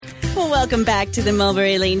Well, welcome back to the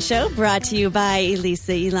Mulberry Lane Show, brought to you by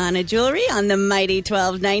Elisa Ilana Jewelry on the Mighty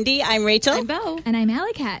 1290. I'm Rachel. I'm Bo. And I'm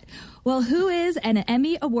Alley Cat. Well, who is an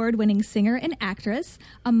Emmy Award-winning singer and actress,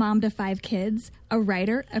 a mom to 5 kids, a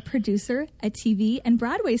writer, a producer, a TV and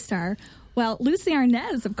Broadway star? Well, Lucie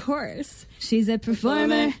Arnaz, of course. She's a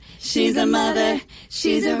performer, she's a mother,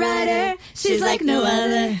 she's a writer, she's like no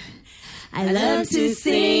other. I love to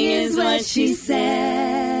sing is what she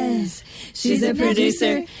says. She's a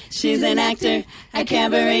producer, she's an actor, a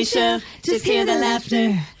cabaret show, just hear the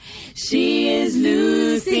laughter. She is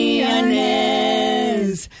Lucie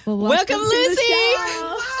Arnaz. Well, welcome Lucie!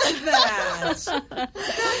 I love that.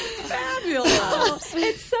 That's fabulous.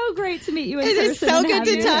 It's so great to meet you in It person. is so and good have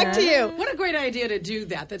to you talk here. to you. What a great idea to do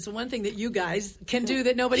that. That's the one thing that you guys can do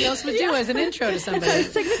that nobody else would do as an intro to somebody. It's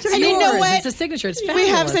our signature. And you know yours. what? It's a signature. It's fabulous. We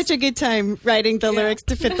have such a good time writing the lyrics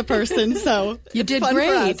to fit the person, so You did fun for great.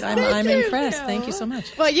 us. I'm Thank you. impressed. Thank you so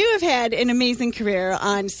much. Well, you have had an amazing career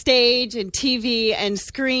on stage and TV and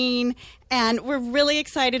screen, and we're really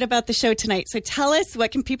excited about the show tonight. So tell us,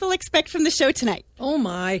 what can people expect from the show tonight? Oh,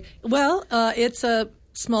 my. Well, it's a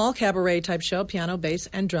small cabaret type show, piano, bass,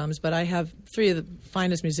 and drums, but I have 3 of the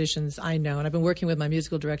finest musicians I know, and I've been working with my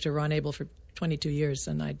musical director, Ron Abel, for 22 years,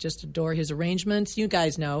 and I just adore his arrangements. You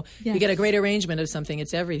guys know. Yes. You get a great arrangement of something,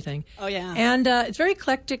 it's everything. Oh, yeah. And it's a very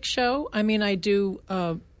eclectic show. I mean, I do,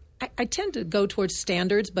 I tend to go towards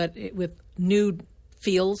standards, but with new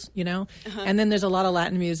feels, you know. And then there's a lot of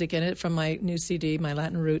Latin music in it from my new CD, my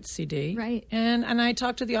Latin Roots CD. Right. And I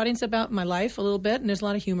talk to the audience about my life a little bit, and there's a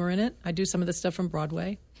lot of humor in it. I do some of the stuff from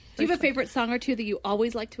Broadway. Do you have a favorite song or two that you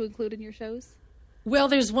always like to include in your shows? Well,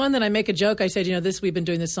 there's one that I make a joke. I said, you know, we've been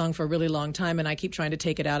doing this song for a really long time, and I keep trying to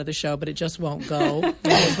take it out of the show, but it just won't go.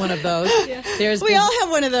 There's one of those. Yeah. We all have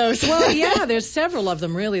one of those. Well, yeah, there's several of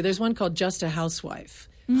them, really. There's one called Just a Housewife,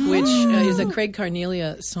 which is a Craig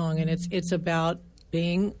Carnelia song, and it's about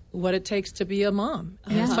being what it takes to be a mom.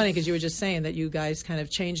 And it's funny because you were just saying that you guys kind of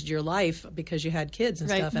changed your life because you had kids and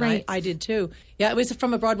stuff, and right. I did too. Yeah, it was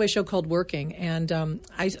from a Broadway show called Working, and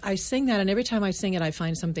I sing that, and every time I sing it, I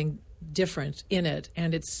find something different in it,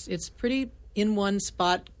 and it's pretty in one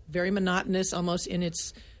spot, very monotonous almost in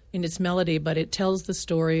its melody, but it tells the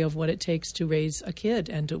story of what it takes to raise a kid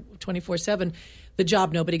and to 24/7. The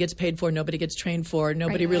job nobody gets paid for, nobody gets trained for,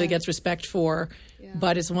 nobody really gets respect for,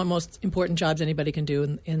 but it's one of the most important jobs anybody can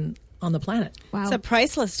do on the planet. Wow. It's a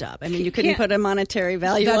priceless job. I mean, you couldn't put a monetary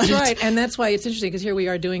value on it. That's right, and that's why it's interesting because here we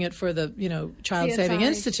are doing it for the Child Saving CSI,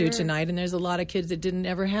 Institute sure. tonight, and there's a lot of kids that didn't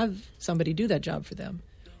ever have somebody do that job for them.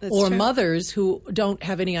 That's or true. mothers who don't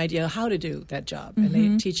have any idea how to do that job, and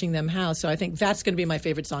they're teaching them how. So I think that's going to be my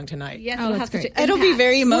favorite song tonight. Yes, Oh, it'll that's have such great. an It'll be impact.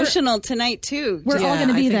 very emotional tonight, too. We're all Yeah, going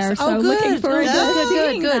to I be think there, so. so Oh, looking good. forward Oh, to good,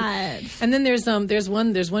 seeing good. that. And then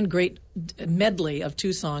there's one great medley of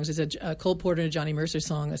 2 songs. There's a Cole Porter and a Johnny Mercer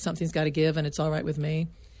song, Something's Got to Give, and It's All Right With Me.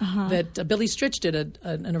 That Billy Stritch did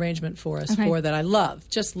an arrangement for us for that I love,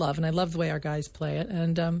 and I love the way our guys play it.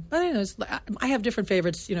 And but I have different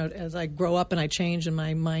favorites, as I grow up and I change and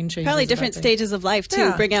my mind changes. Probably about different things. stages of life, too,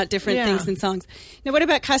 Yeah. bring out different Yeah. things in songs. Now, what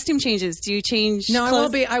about costume changes? Do you change No,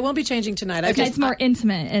 clothes? I won't be changing tonight. Okay, it's more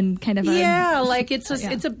intimate and kind of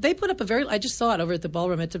They put up I just saw it over at the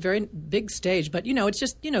ballroom. It's a very big stage, but it's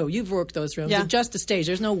just, you've worked those rooms. Yeah. It's just a stage.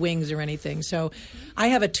 There's no wings or anything. So I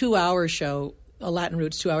have a 2-hour show, a Latin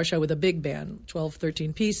Roots 2-hour show with a big band, 12,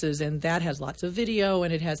 13 pieces, and that has lots of video,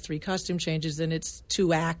 and it has 3 costume changes, and it's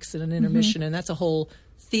 2 acts and an intermission, and that's a whole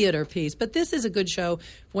theater piece. But this is a good show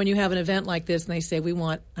when you have an event like this and they say we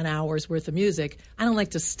want an hour's worth of music. I don't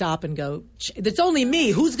like to stop and go, it's only me.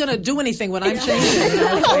 Who's going to do anything when I'm changing?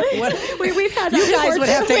 We've had that You guys before, would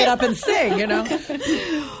have to too. get up and sing,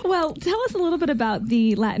 Well, tell us a little bit about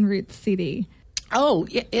the Latin Roots CD. Oh,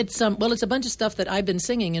 it's a bunch of stuff that I've been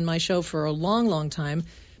singing in my show for a long, long time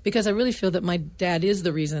because I really feel that my dad is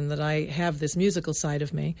the reason that I have this musical side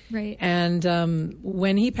of me. Right. And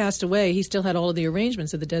when he passed away, he still had all of the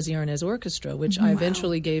arrangements of the Desi Arnaz Orchestra, which I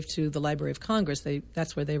eventually gave to the Library of Congress.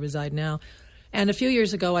 That's where they reside now. And a few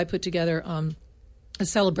years ago, I put together a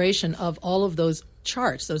celebration of all of those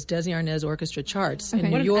charts, those Desi Arnaz Orchestra charts in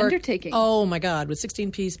New What an York. undertaking. Oh, my God, with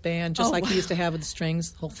 16-piece band, just like he used to have with the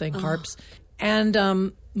strings, whole thing, harps. And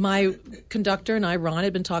my conductor and I, Ron,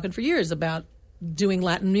 had been talking for years about doing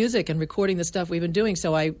Latin music and recording the stuff we've been doing.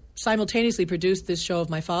 So I simultaneously produced this show of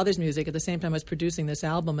my father's music at the same time I was producing this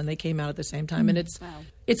album, and they came out at the same time. And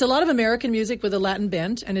it's a lot of American music with a Latin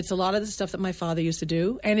bent, and it's a lot of the stuff that my father used to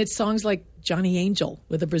do. And it's songs like Johnny Angel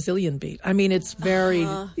with a Brazilian beat. I mean, it's very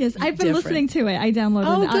Yes, I've been different. listening to it. I downloaded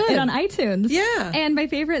Oh, good. it on iTunes. Yeah. And my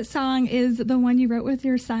favorite song is the one you wrote with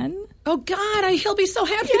your son. Oh, God, he'll be so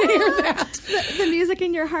happy to hear that. The music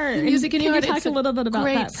in your heart. The music in your heart. Can you talk a little bit about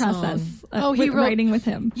that process writing with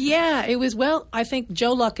him? Yeah, it was, I think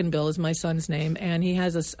Joe Luckenbill is my son's name, and he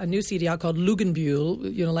has a new CD out called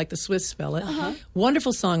Lugenbühl, like the Swiss spell it.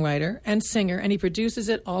 Wonderful songwriter and singer, and he produces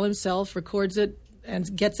it all himself, records it,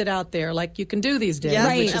 and gets it out there like you can do these days,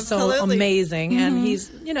 which is so amazing. And he's,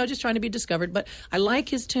 just trying to be discovered. But I like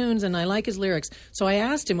his tunes and I like his lyrics. So I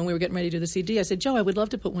asked him when we were getting ready to do the CD, I said, Joe, I would love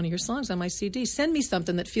to put one of your songs on my CD. Send me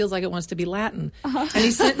something that feels like it wants to be Latin. And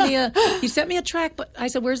he sent me a track, but I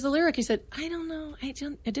said, where's the lyric? He said, I don't know. I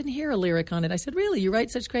didn't hear a lyric on it. I said, really? You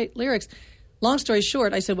write such great lyrics? Long story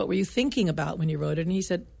short, I said, what were you thinking about when you wrote it? And he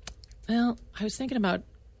said, well, I was thinking about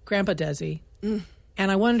Grandpa Desi.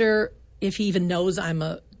 And I wonder if he even knows I'm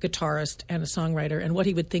a guitarist and a songwriter and what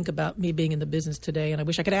he would think about me being in the business today. And I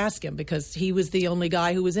wish I could ask him because he was the only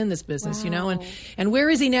guy who was in this business, and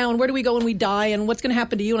where is he now and where do we go when we die and what's going to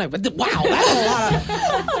happen to you? And I went, wow,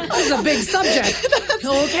 that's a big subject.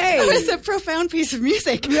 Okay. That was a profound piece of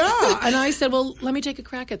music. Yeah. And I said, well, let me take a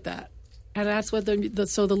crack at that. And that's what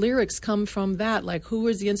so the lyrics come from that. Like, who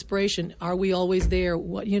is the inspiration? Are we always there?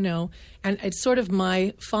 What, And it's sort of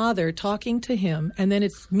my father talking to him, and then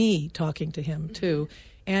it's me talking to him, too.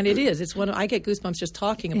 And it is. It's I get goosebumps just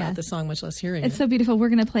talking about the song, much less hearing it. It's so beautiful. We're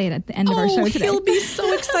going to play it at the end of our show today. He'll be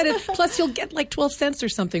so excited. Plus, he'll get like 12 cents or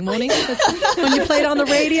something, won't he? When you play it on the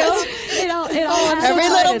radio. Every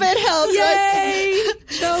little bit helps. Yay!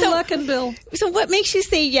 Joe Luckenbill. So what makes you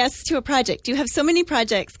say yes to a project? You have so many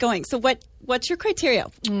projects going. So what's your criteria?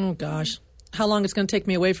 Oh, gosh. How long it's going to take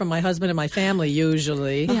me away from my husband and my family,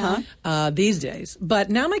 usually, these days. But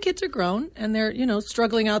now my kids are grown, and they're,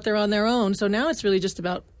 struggling out there on their own. So now it's really just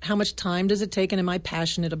about how much time does it take, and am I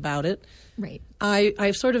passionate about it? Right.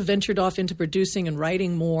 I've sort of ventured off into producing and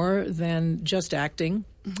writing more than just acting.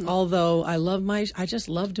 Although I just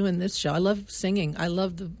love doing this show. I love singing. I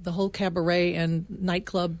love the whole cabaret and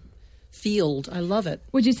nightclub field. I love it.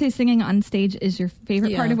 Would you say singing on stage is your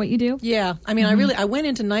favorite part of what you do? Yeah. I mean, I went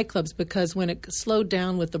into nightclubs because when it slowed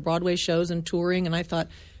down with the Broadway shows and touring, and I thought,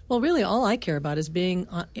 well, really all I care about is being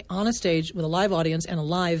on a stage with a live audience and a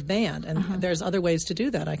live band. And there's other ways to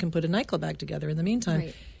do that. I can put a nightclub act together in the meantime.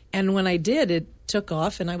 Right. And when I did, it took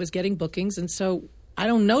off and I was getting bookings. And so I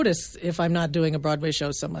don't notice if I'm not doing a Broadway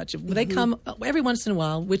show so much. They come every once in a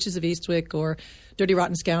while, Witches of Eastwick or Dirty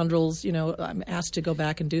Rotten Scoundrels. I'm asked to go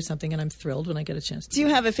back and do something, and I'm thrilled when I get a chance to do you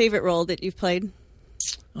have a favorite role that you've played?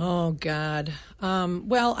 Oh, God.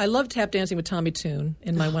 Well, I love tap dancing with Tommy Tune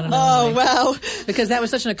in my one and only. Oh, wow. Because that was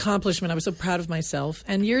such an accomplishment. I was so proud of myself.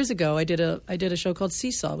 And years ago, I did a show called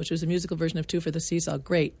Seesaw, which was a musical version of Two for the Seesaw.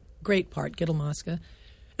 Great part, Gittel Mosca.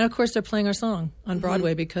 And, of course, they're playing our song on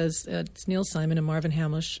Broadway because it's Neil Simon and Marvin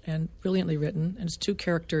Hamlish and brilliantly written. And it's a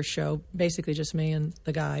two-character show, basically just me and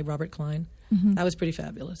the guy, Robert Klein. That was pretty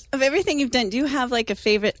fabulous. Of everything you've done, do you have like a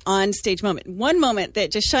favorite on-stage moment? One moment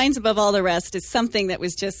that just shines above all the rest is something that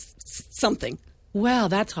was just something. Well,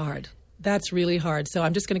 that's hard. That's really hard. So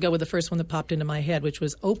I'm just going to go with the first one that popped into my head, which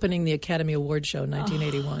was opening the Academy Award show in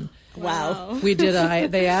 1981. Wow. We did.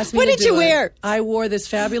 They asked me what to did you wear? I wore this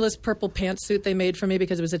fabulous purple pantsuit they made for me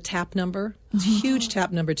because it was a tap number. It's a huge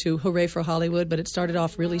tap number, too. Hooray for Hollywood. But it started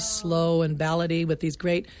off really slow and ballady with these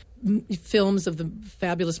great films of the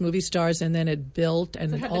fabulous movie stars, and then it built,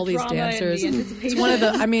 and all these dancers. It's one of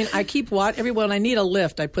the, I keep everyone, I need a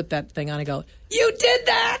lift, I put that thing on and go, you did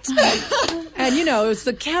that! And, it was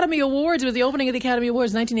the Academy Awards. It was the opening of the Academy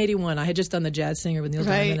Awards, 1981. I had just done The Jazz Singer with Neil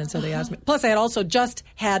Diamond, and so they asked me. Plus, I had also just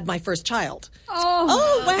had my first child.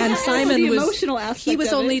 Oh, wow. And Simon was, emotional aspect he was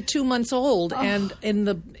of only it. 2 months old, and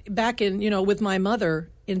back in, with my mother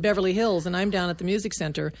in Beverly Hills, and I'm down at the Music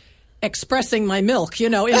Center, expressing my milk,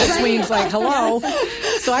 in between, like, hello.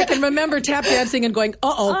 So I can remember tap dancing and going,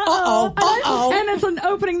 uh-oh. And it's an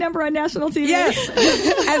opening number on national TV. Yes.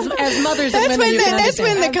 As mothers and women, that's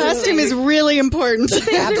when the costume is really important.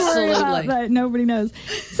 Absolutely. But nobody knows.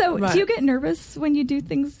 So do you get nervous when you do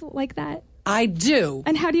things like that? I do.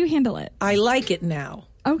 And how do you handle it? I like it now.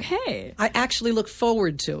 Okay. I actually look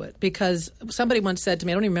forward to it because somebody once said to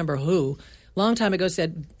me, I don't even remember who, long time ago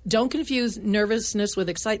said, don't confuse nervousness with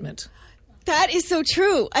excitement. That is so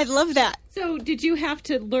true. I love that. So did you have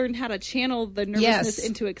to learn how to channel the nervousness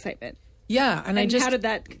into excitement? Yeah. And how did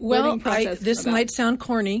that learning process this might sound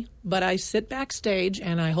corny, but I sit backstage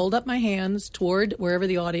and I hold up my hands toward wherever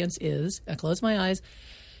the audience is. I close my eyes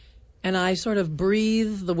and I sort of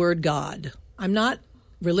breathe the word God. I'm not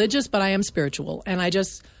religious, but I am spiritual. And I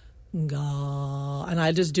just, God, and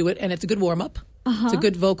I just do it. And it's a good warm-up. It's a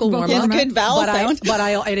good vocal warm-up. It's a good vowel sound.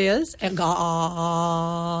 It is. And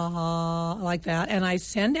like that. And I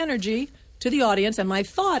send energy to the audience. And my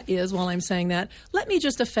thought is, while I'm saying that, let me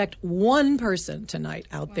just affect one person tonight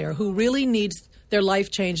out there who really needs their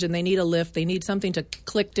life changed and they need a lift. They need something to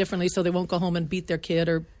click differently so they won't go home and beat their kid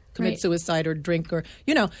or commit suicide or drink or,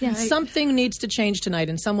 something needs to change tonight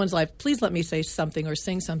in someone's life. Please let me say something or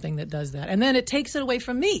sing something that does that. And then it takes it away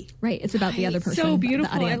from me. Right. It's about the other person. So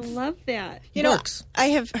beautiful. The I audience. love that. Works. I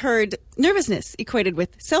have heard nervousness equated with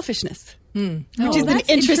selfishness. Which Oh, is an that's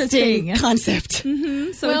interesting concept. So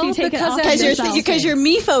if Well, you take it because off as of yourself, Because you're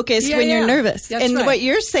me focused when you're nervous. That's and right. what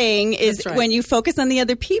you're saying is That's right. when you focus on the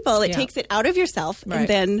other people, it Yeah. takes it out of yourself. Right. And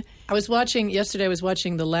then Yesterday I was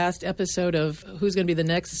watching the last episode of who's going to be the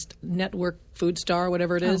next network food star,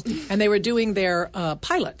 whatever it is. And they were doing their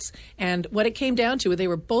pilots. And what it came down to, they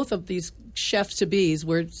were both of these chefs-to-bes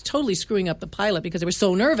were totally screwing up the pilot because they were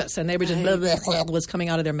so nervous and they were just blah, blah, blah, was coming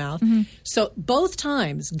out of their mouth. So both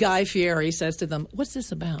times Guy Fieri says to them, what's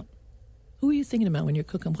this about? Who are you thinking about when you're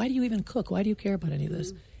cooking? Why do you even cook? Why do you care about any of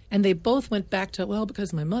this? And they both went back to, well,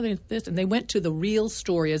 because my mother this, and they went to the real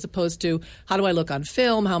story as opposed to, how do I look on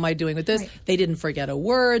film? How am I doing with this? Right. They didn't forget a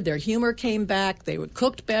word. Their humor came back. They were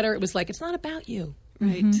cooked better. It was like, it's not about you.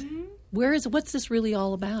 Right. What's this really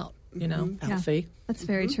all about? Alfie. That's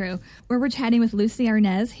very true. We're chatting with Lucie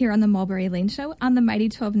Arnaz here on the Mulberry Lane Show on the Mighty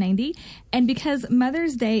 1290. And because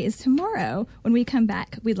Mother's Day is tomorrow, when we come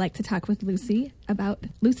back, we'd like to talk with Lucie about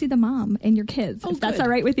Lucie the mom and your kids. If that's all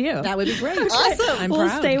right with you. That would be great. Awesome. I'm Well,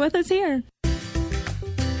 proud. stay with us here.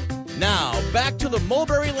 Now, back to the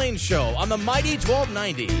Mulberry Lane Show on the Mighty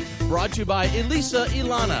 1290. Brought to you by Elisa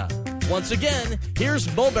Ilana. Once again,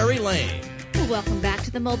 here's Mulberry Lane. Welcome back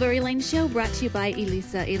to the Mulberry Lane Show, brought to you by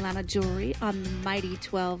Elisa Ilana Jewelry on Mighty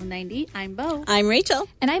 1290. I'm Bo. I'm Rachel.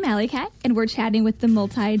 And I'm Alley Cat, and we're chatting with the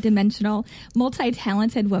multi-dimensional,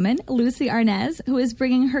 multi-talented woman, Lucie Arnaz, who is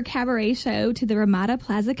bringing her cabaret show to the Ramada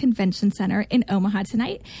Plaza Convention Center in Omaha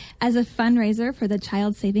tonight as a fundraiser for the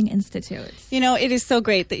Child Saving Institute. It is so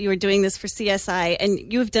great that you are doing this for CSI,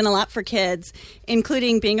 and you have done a lot for kids,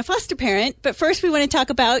 including being a foster parent. But first, we want to talk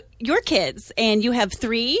about your kids, and you have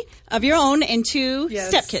 3 of your own and 2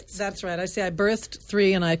 stepkids. That's right. I say I birthed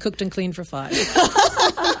 3 and I cooked and cleaned for 5.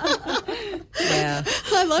 Yeah.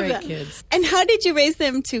 I love Great that. kids. And how did you raise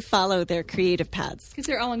them to follow their creative paths? Because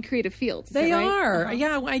they're all in creative fields. Is They that right? are.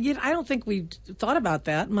 Yeah, I don't think we thought about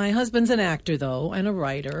that. My husband's an actor, though, and a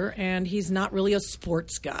writer, and he's not really a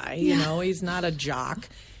sports guy. He's not a jock.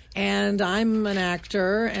 And I'm an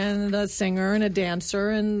actor and a singer and a dancer.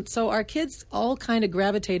 And so our kids all kind of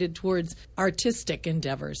gravitated towards artistic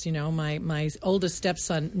endeavors. My oldest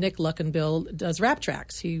stepson, Nick Luckenbill, does rap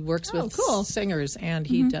tracks. He works with singers, and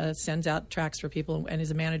he sends out tracks for people and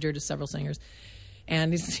is a manager to several singers.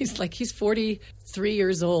 And he's 43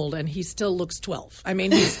 years old, and he still looks 12. I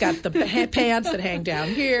mean, he's got the pants that hang down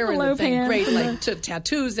here, and the thing, great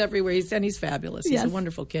tattoos everywhere. He's fabulous. He's a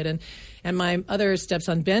wonderful kid. And my other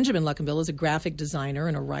stepson, Benjamin Luckenbill, is a graphic designer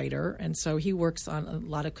and a writer, and so he works on a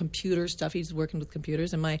lot of computer stuff. He's working with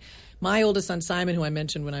computers. And my oldest son, Simon, who I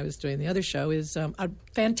mentioned when I was doing the other show, is a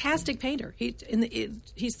fantastic painter.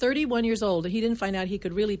 He's 31 years old, and he didn't find out he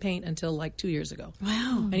could really paint until like 2 years ago.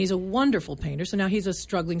 Wow. And he's a wonderful painter. So now he's a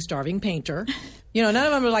struggling, starving painter. None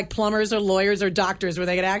of them are like plumbers or lawyers or doctors where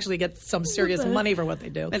they could actually get some serious money for what they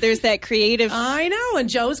do. But there's that creative... I know. And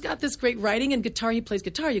Joe's got this great writing and guitar. He plays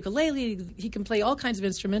guitar, ukulele. He can play all kinds of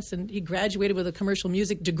instruments. And he graduated with a commercial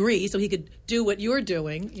music degree so he could do what you're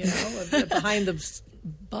doing, behind the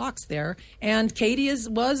box there. And Katie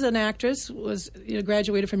was an actress,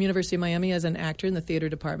 graduated from University of Miami as an actor in the theater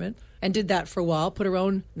department, and did that for a while, put her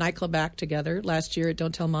own nightclub act together last year at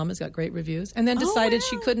Don't Tell Mama's, got great reviews, and then decided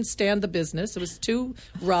she couldn't stand the business. It was too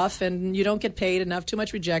rough, and you don't get paid enough, too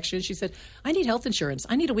much rejection. She said, I need health insurance.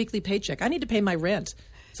 I need a weekly paycheck. I need to pay my rent.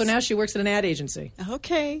 So now she works at an ad agency.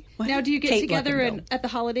 Okay. Now, do you get Kate together at the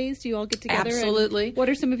holidays? Do you all get together? Absolutely. And what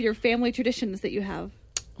are some of your family traditions that you have?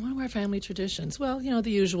 One of our family traditions. Well, the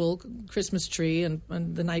usual Christmas tree, and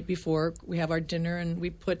the night before we have our dinner, and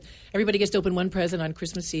everybody gets to open one present on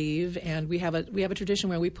Christmas Eve, and we have a tradition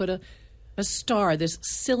where we put a star, this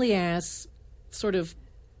silly ass sort of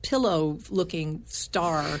pillow-looking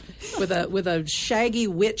star with a shaggy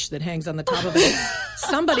witch that hangs on the top of it.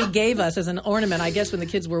 Somebody gave us as an ornament, I guess, when the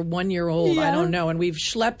kids were 1 year old. I don't know. And we've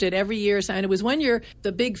schlepped it every year. And it was one year,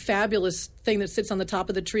 the big fabulous thing that sits on the top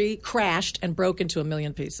of the tree crashed and broke into a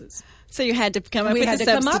million pieces. So you had to come up We with had a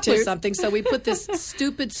to come up substitute. with something. So we put this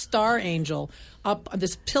stupid star angel up on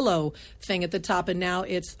this pillow thing at the top, and now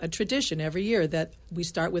it's a tradition every year that we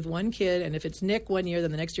start with one kid, and if it's Nick one year, then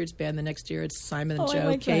the next year it's Ben, the next year it's Simon and I Joe,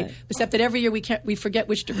 like Kate. that. Except that every year we forget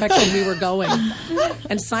which direction we were going.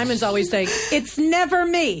 And Simon's always saying, "It's never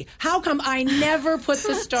me. How come I never put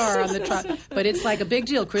the star on the top?" But it's like a big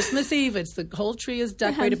deal. Christmas Eve, it's the whole tree is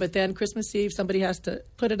decorated, but then Christmas Eve somebody has to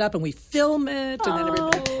put it up, and we film it, and then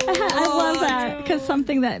everybody. I love that because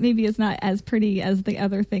something that maybe is not as pretty as the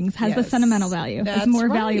other things has the Yes, sentimental value. It's that's more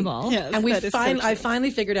right. valuable. Yes, And that is so I true. finally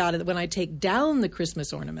figured out that when I take down the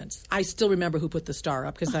Christmas ornaments, I still remember who put the star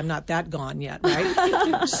up because I'm not that gone yet,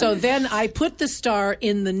 right? So then I put the star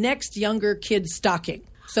in the next younger kid's stocking.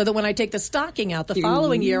 So that when I take the stocking out the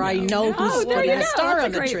following year, I know who's there putting you a go. star That's on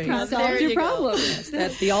a the great tree. process. Solved your problem.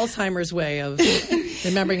 That's the Alzheimer's way of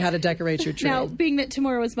remembering how to decorate your tree. Now, being that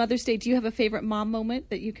tomorrow is Mother's Day, do you have a favorite mom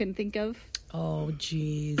moment that you can think of? Oh,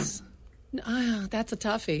 geez. That's a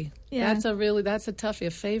toughie. Yeah. That's a toughie.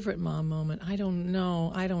 A favorite mom moment. I don't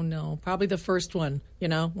know. Probably the first one,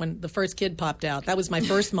 when the first kid popped out. That was my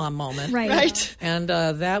first mom moment. Right. And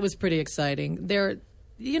that was pretty exciting.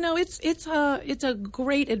 It's a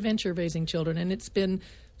great adventure raising children, and it's been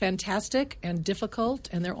fantastic and difficult,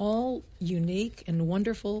 and they're all unique and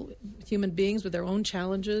wonderful human beings with their own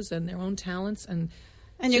challenges and their own talents, and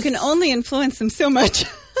you can only influence them so much.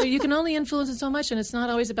 so you can only influence it so much, and it's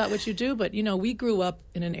not always about what you do. But, we grew up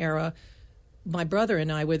in an era, my brother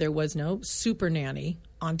and I, where there was no super nanny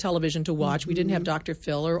on television to watch. We didn't have Dr.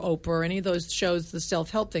 Phil or Oprah or any of those shows, the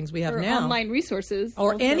self-help things we have Or now. online resources.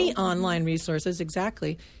 Or also. any online resources,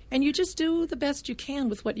 exactly. And you just do the best you can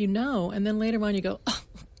with what you know, and then later on you go, oh,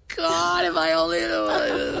 God, if I only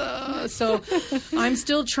knew. So I'm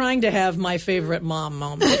still trying to have my favorite mom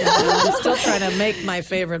moment. I'm still trying to make my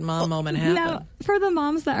favorite mom moment happen. Now, for the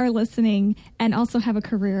moms that are listening and also have a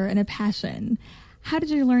career and a passion, how did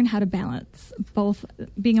you learn how to balance both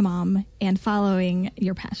being a mom and following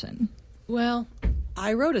your passion? Well,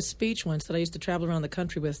 I wrote a speech once that I used to travel around the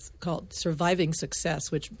country with called Surviving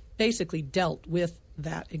Success, which basically dealt with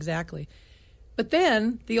that exactly. But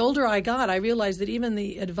then, the older I got, I realized that even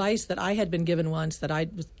the advice that I had been given once that I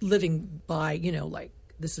was living by, like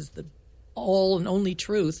this is the all and only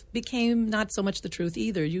truth, became not so much the truth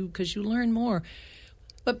either, because you learn more.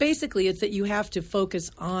 But basically, it's that you have to focus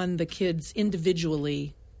on the kids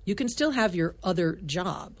individually. You can still have your other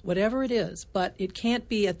job, whatever it is, but it can't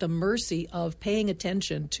be at the mercy of paying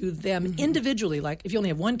attention to them individually. Like, if you only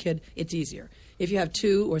have one kid, it's easier. If you have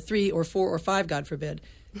 2 or 3 or 4 or 5, God forbid,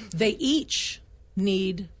 they each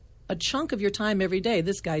need a chunk of your time every day.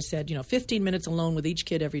 This guy said, 15 minutes alone with each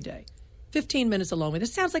kid every day. 15 minutes alone with. It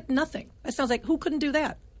sounds like nothing. That sounds like, who couldn't do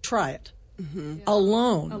that? Try it.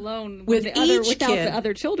 Alone with each the other, kid without the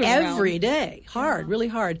other children every around. day. Hard, really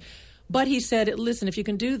hard. But he said, listen, if you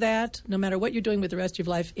can do that, no matter what you're doing with the rest of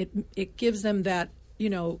your life, it gives them that,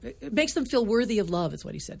 it makes them feel worthy of love, is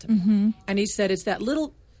what he said to me. And he said it's that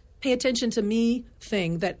little pay attention to me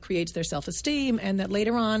thing that creates their self-esteem, and that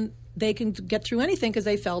later on they can get through anything because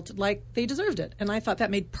they felt like they deserved it. And I thought that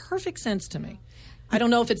made perfect sense to me. I don't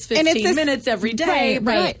know if it's 15 minutes every day,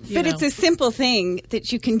 right. But it's a simple thing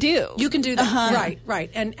that you can do. You can do that, right.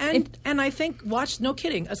 And I think, no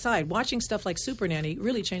kidding aside, watching stuff like Super Nanny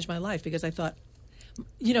really changed my life, because I thought,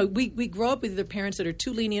 we grow up with either parents that are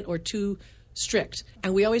too lenient or too strict,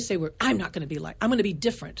 and we always say, I'm not going to be like, I'm going to be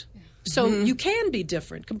different. So you can be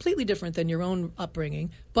different, completely different than your own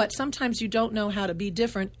upbringing, but sometimes you don't know how to be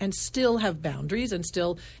different and still have boundaries and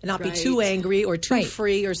not be too angry or too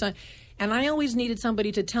free or something. And I always needed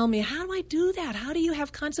somebody to tell me, how do I do that? How do you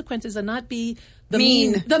have consequences and not be the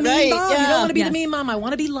mean mom? Yeah. You don't want to be the mean mom. I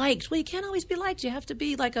want to be liked. Well, you can't always be liked. You have to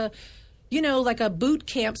be like a boot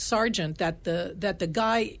camp sergeant that the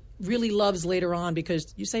guy really loves later on,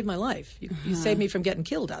 because you saved my life. You saved me from getting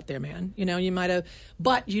killed out there, man. You might have,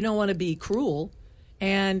 but you don't want to be cruel.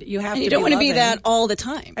 And you have to. You don't want to be loving. that all the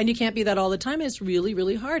time. And you can't be that all the time. It's really,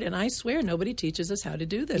 really hard. And I swear nobody teaches us how to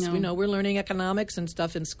do this. No. We know we're learning economics and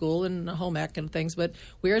stuff in school and home ec and things, but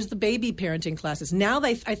where's the baby parenting classes? Now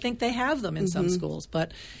I think they have them in some schools,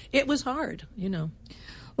 but it was hard,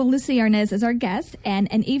 Well, Lucie Arnaz is our guest,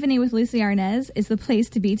 and An Evening with Lucie Arnaz is the place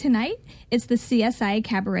to be tonight. It's the CSI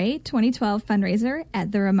Cabaret 2012 fundraiser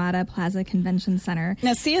at the Ramada Plaza Convention Center.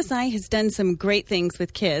 Now, CSI has done some great things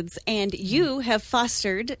with kids, and you have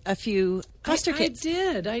fostered a few foster kids.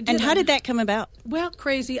 I did. And how did that come about? Well,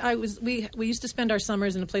 crazy. We used to spend our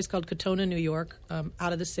summers in a place called Katona, New York,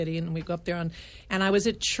 out of the city, and we'd go up there and I was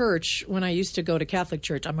at church when I used to go to Catholic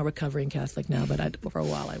church. I'm a recovering Catholic now, but for a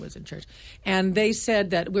while I was in church. And they said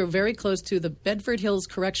that we're very close to the Bedford Hills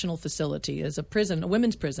Correctional Facility, is a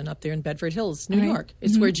women's prison up there in Bedford Hills, New York.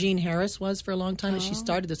 It's where Jean Harris was for a long time, and she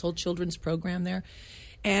started this whole children's program there.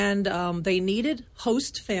 And they needed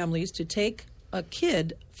host families to take a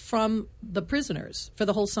kid from the prisoners for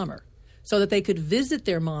the whole summer so that they could visit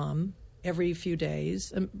their mom every few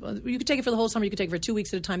days. You could take it for the whole summer. You could take it for 2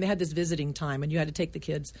 weeks at a time. They had this visiting time, and you had to take the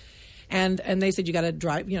kids. And they said you got to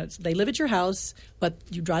drive. They live at your house, but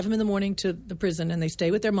you drive them in the morning to the prison, and they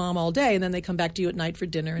stay with their mom all day, and then they come back to you at night for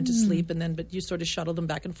dinner and to sleep, but you sort of shuttle them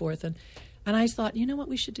back and forth. And I thought, you know what,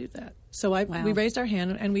 we should do that. So we raised our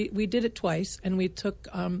hand, and we did it twice, and we took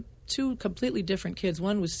two completely different kids.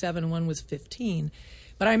 One was 7 and one was 15.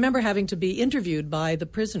 But I remember having to be interviewed by the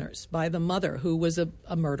prisoners, by the mother, who was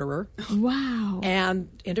a murderer. Wow. And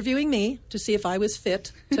interviewing me to see if I was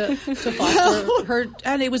fit to foster her.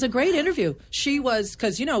 And it was a great interview. She was,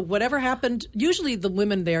 because, whatever happened, usually the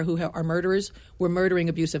women there who are murderers were murdering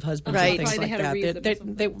abusive husbands and things like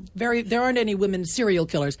that. There aren't any women serial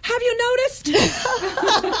killers. Have you noticed?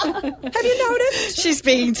 Have you noticed? She's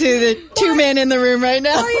speaking to the two men in the room right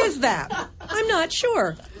now. Why is that? I'm not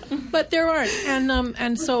sure. But there aren't,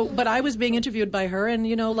 but I was being interviewed by her, and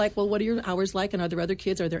well, what are your hours like, and are there other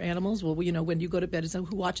kids, are there animals? Well, when you go to bed, who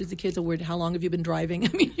watches the kids, or how long have you been driving? I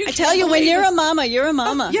mean, I tell you, when you're a mama, you're a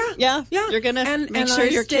mama. Yeah. You're gonna make sure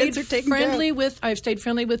your kids are taken care of. I've stayed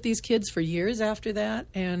friendly with these kids for years after that,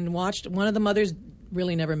 and watched. One of the mothers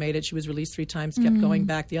really never made it. She was released 3 times, kept going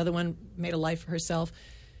back. The other one made a life for herself,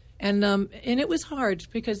 and it was hard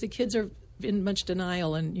because the kids are in much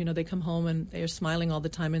denial, and they come home and they are smiling all the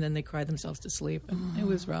time, and then they cry themselves to sleep. And it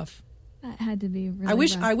was rough. That had to be really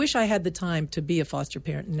rough. I wish I had the time to be a foster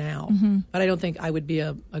parent now, but I don't think I would be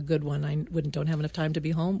a good one. I don't have enough time to be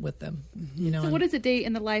home with them. So what is a day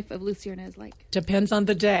in the life of Lucie Arnaz like? Depends on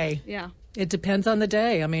the day. Yeah. It depends on the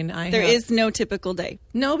day. I mean, there is no typical day.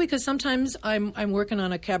 No, because sometimes I'm working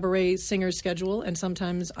on a cabaret singer schedule, and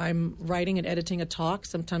sometimes I'm writing and editing a talk.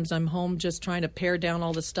 Sometimes I'm home just trying to pare down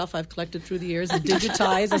all the stuff I've collected through the years and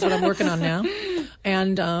digitize. That's what I'm working on now.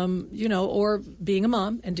 And or being a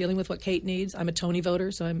mom and dealing with what Kate needs. I'm a Tony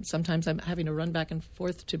voter, so sometimes I'm having to run back and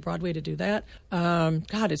forth to Broadway to do that.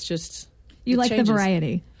 It's just you like changes. The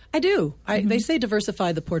variety. I do. They say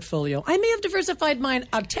diversify the portfolio. I may have diversified mine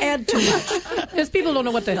a tad too much because people don't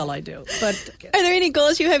know what the hell I do. But are there any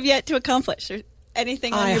goals you have yet to accomplish, or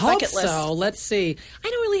anything on your bucket list? I hope so. Let's see. I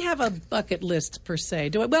don't really have a bucket list per se.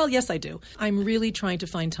 Do I? Well, yes, I do. I'm really trying to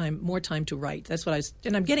find more time to write. That's what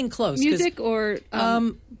and I'm getting close. Music or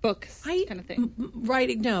books kind of thing?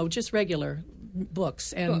 Writing, no, just regular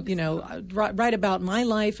books, and write about my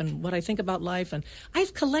life and what I think about life. And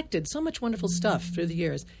I've collected so much wonderful stuff through the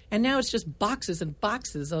years, and now it's just boxes and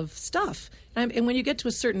boxes of stuff. And when you get to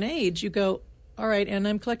a certain age, you go, all right, and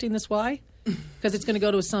I'm collecting this. Why? Because it's going to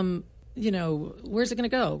go to some, where's it going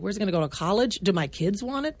to go? Where's it going to go to college? Do my kids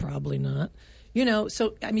want it? Probably not.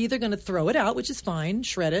 So I'm either going to throw it out, which is fine,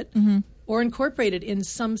 shred it, or incorporate it in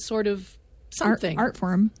some sort of something. Art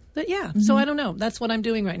form. But so I don't know. That's what I'm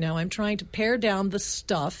doing right now. I'm trying to pare down the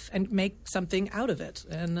stuff and make something out of it.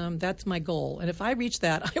 And that's my goal. And if I reach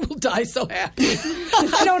that, I will die so happy.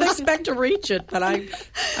 I don't expect to reach it, but I'm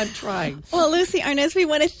trying. Well, Lucie Arnaz, we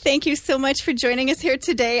want to thank you so much for joining us here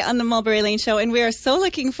today on the Mulberry Lane Show. And we are so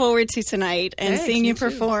looking forward to tonight and seeing you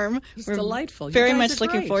perform. It's delightful. Very much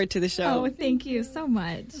looking forward to the show. Oh, thank you so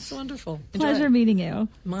much. It's wonderful. Pleasure meeting you.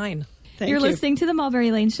 Mine. You're listening to the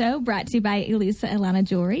Mulberry Lane Show, brought to you by Elisa Ilana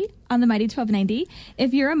Jewelry on the Mighty 1290.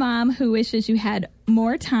 If you're a mom who wishes you had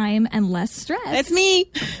more time and less stress, that's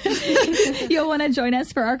me. You'll want to join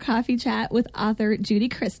us for our coffee chat with author Judy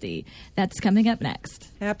Christie. That's coming up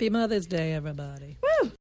next. Happy Mother's Day, everybody. Woo!